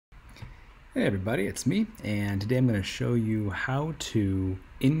Hey everybody, it's me, and today I'm going to show you how to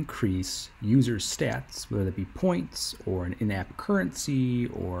increase user stats, whether that be points or an in-app currency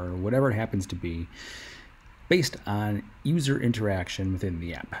or whatever it happens to be, based on user interaction within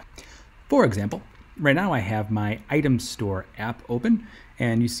the app. For example, right now I have my item store app open,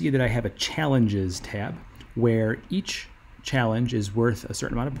 and you see that I have a challenges tab where each challenge is worth a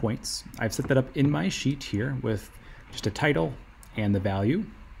certain amount of points. I've set that up in my sheet here with just a title and the value.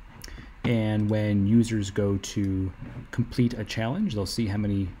 And when users go to complete a challenge, they'll see how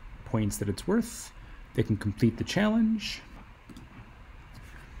many points that it's worth. They can complete the challenge.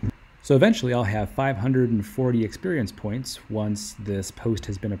 So eventually I'll have 540 experience points once this post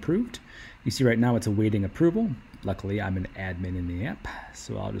has been approved. You see right now it's awaiting approval. Luckily I'm an admin in the app,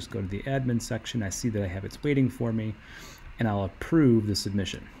 so I'll just go to the admin section. I see that I have it's waiting for me, and I'll approve the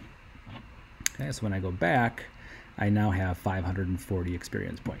submission. Okay, so when I go back, I now have 540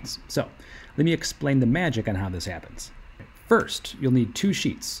 experience points. So let me explain the magic on how this happens. First, you'll need two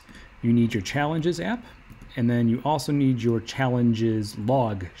sheets. You need your challenges app, and then you also need your challenges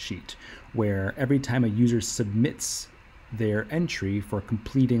log sheet, where every time a user submits their entry for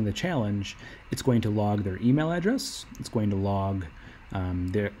completing the challenge, it's going to log their email address, it's going to log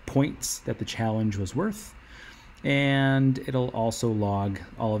their points that the challenge was worth, and it'll also log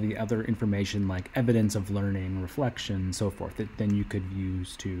all of the other information like evidence of learning, reflection, so forth, that then you could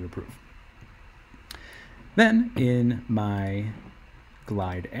use to approve. Then in my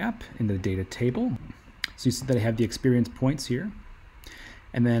Glide app, in the data table, so you see that I have the experience points here.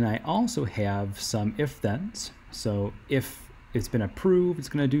 And then I also have some if-thens. So if it's been approved, it's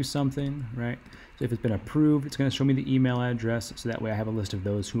going to do something, right? So if it's been approved, it's going to show me the email address, so that way I have a list of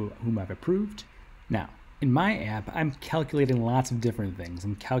those whom I've approved. Now, in my app, I'm calculating lots of different things.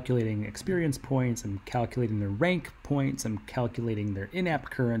 I'm calculating experience points, I'm calculating their rank points, I'm calculating their in-app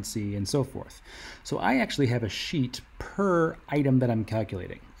currency, and so forth. So I actually have a sheet per item that I'm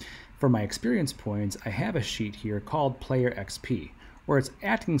calculating. For my experience points, I have a sheet here called Player XP, where it's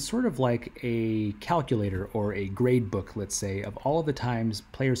acting sort of like a calculator or a grade book, let's say, of all of the times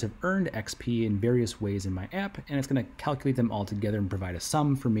players have earned XP in various ways in my app, and it's going to calculate them all together and provide a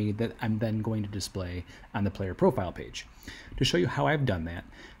sum for me that I'm then going to display on the player profile page. To show you how I've done that,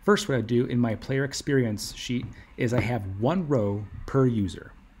 first what I do in my player experience sheet is I have one row per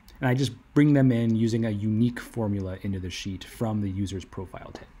user, and I just bring them in using a unique formula into the sheet from the user's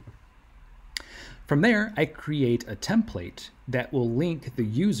profile tab. From there, I create a template that will link the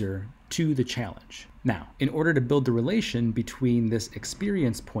user to the challenge. Now, in order to build the relation between this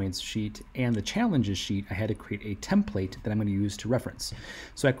experience points sheet and the challenges sheet, I had to create a template that I'm going to use to reference.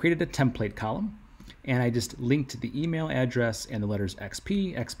 So I created a template column, and I just linked the email address and the letters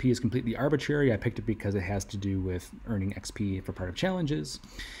XP. XP is completely arbitrary. I picked it because it has to do with earning XP for part of challenges.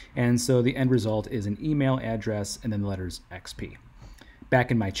 And so the end result is an email address and then the letters XP. Back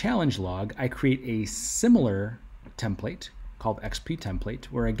in my challenge log, I create a similar template called XP template,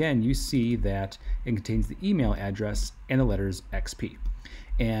 where again, you see that it contains the email address and the letters XP.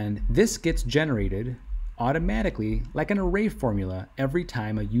 And this gets generated automatically like an array formula every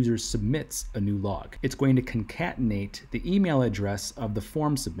time a user submits a new log. It's going to concatenate the email address of the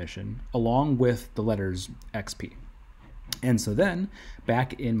form submission along with the letters XP. And so then,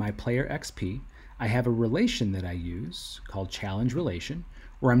 back in my player XP, I have a relation that I use called challenge relation,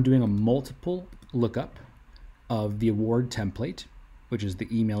 where I'm doing a multiple lookup of the award template, which is the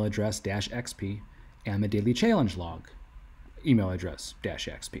email address -XP, and the daily challenge log email address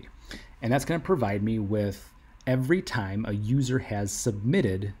 -XP. And that's going to provide me with every time a user has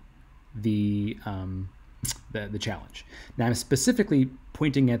submitted the challenge. Now I'm specifically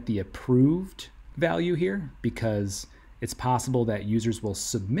pointing at the approved value here because it's possible that users will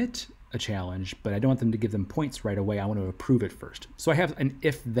submit a challenge, but I don't want them to give them points right away. I want to approve it first. So I have an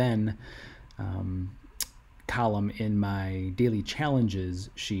if-then column in my daily challenges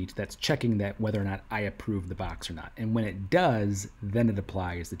sheet that's checking that whether or not I approve the box or not. And when it does, then it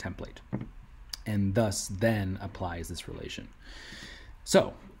applies the template, and thus then applies this relation.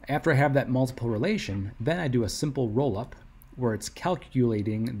 So after I have that multiple relation, then I do a simple roll-up where it's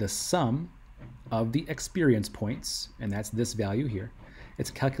calculating the sum of the experience points, and that's this value here. It's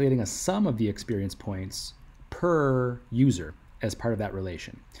calculating a sum of the experience points per user as part of that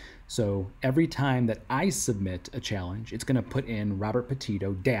relation. So every time that I submit a challenge, it's going to put in Robert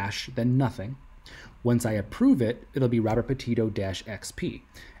Petito dash, then nothing. Once I approve it, it'll be Robert Petito dash XP.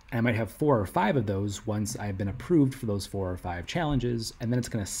 And I might have 4 or 5 of those once I've been approved for those 4 or 5 challenges, and then it's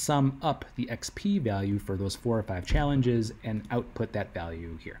going to sum up the XP value for those 4 or 5 challenges and output that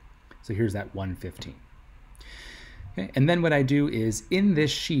value here. So here's that 115. Okay, and then what I do is in this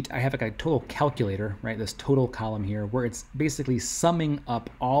sheet, I have like a total calculator, right? This total column here, where it's basically summing up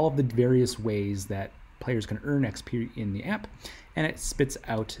all of the various ways that players can earn XP in the app, and it spits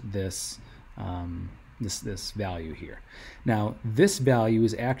out this this value here. Now, this value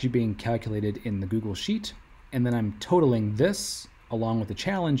is actually being calculated in the Google Sheet, and then I'm totaling this along with the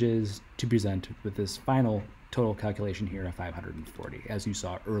challenges to present with this final total calculation here of 540, as you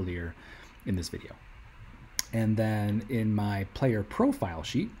saw earlier in this video. And then in my player profile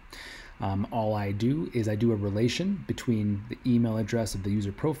sheet, all I do is I do a relation between the email address of the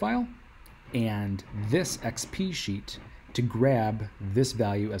user profile and this XP sheet to grab this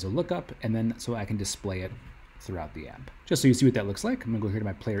value as a lookup, and then so I can display it throughout the app. Just so you see what that looks like, I'm gonna go here to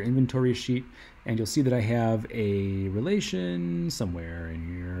my player inventory sheet, and you'll see that I have a relation somewhere in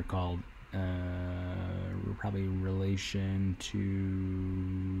here called probably relation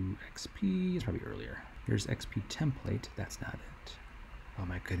to XP. It's probably earlier. Here's XP template. That's not it. Oh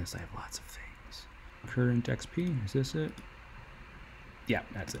my goodness, I have lots of things. Current XP, is this it? Yeah,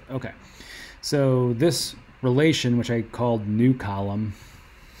 that's it. Okay. So this relation, which I called new column,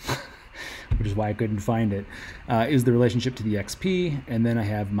 which is why I couldn't find it, is the relationship to the XP, and then I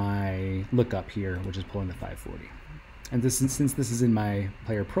have my lookup here, which is pulling the 540. And since this is in my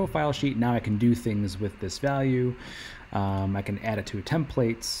player profile sheet, now I can do things with this value. I can add it to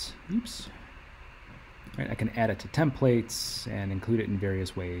templates. Oops. Right, I can add it to templates and include it in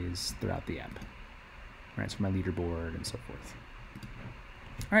various ways throughout the app. Right, so my leaderboard and so forth.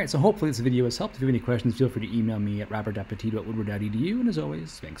 All right, so hopefully this video has helped. If you have any questions, feel free to email me at robert.petito@woodward.edu. And as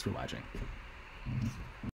always, thanks for watching.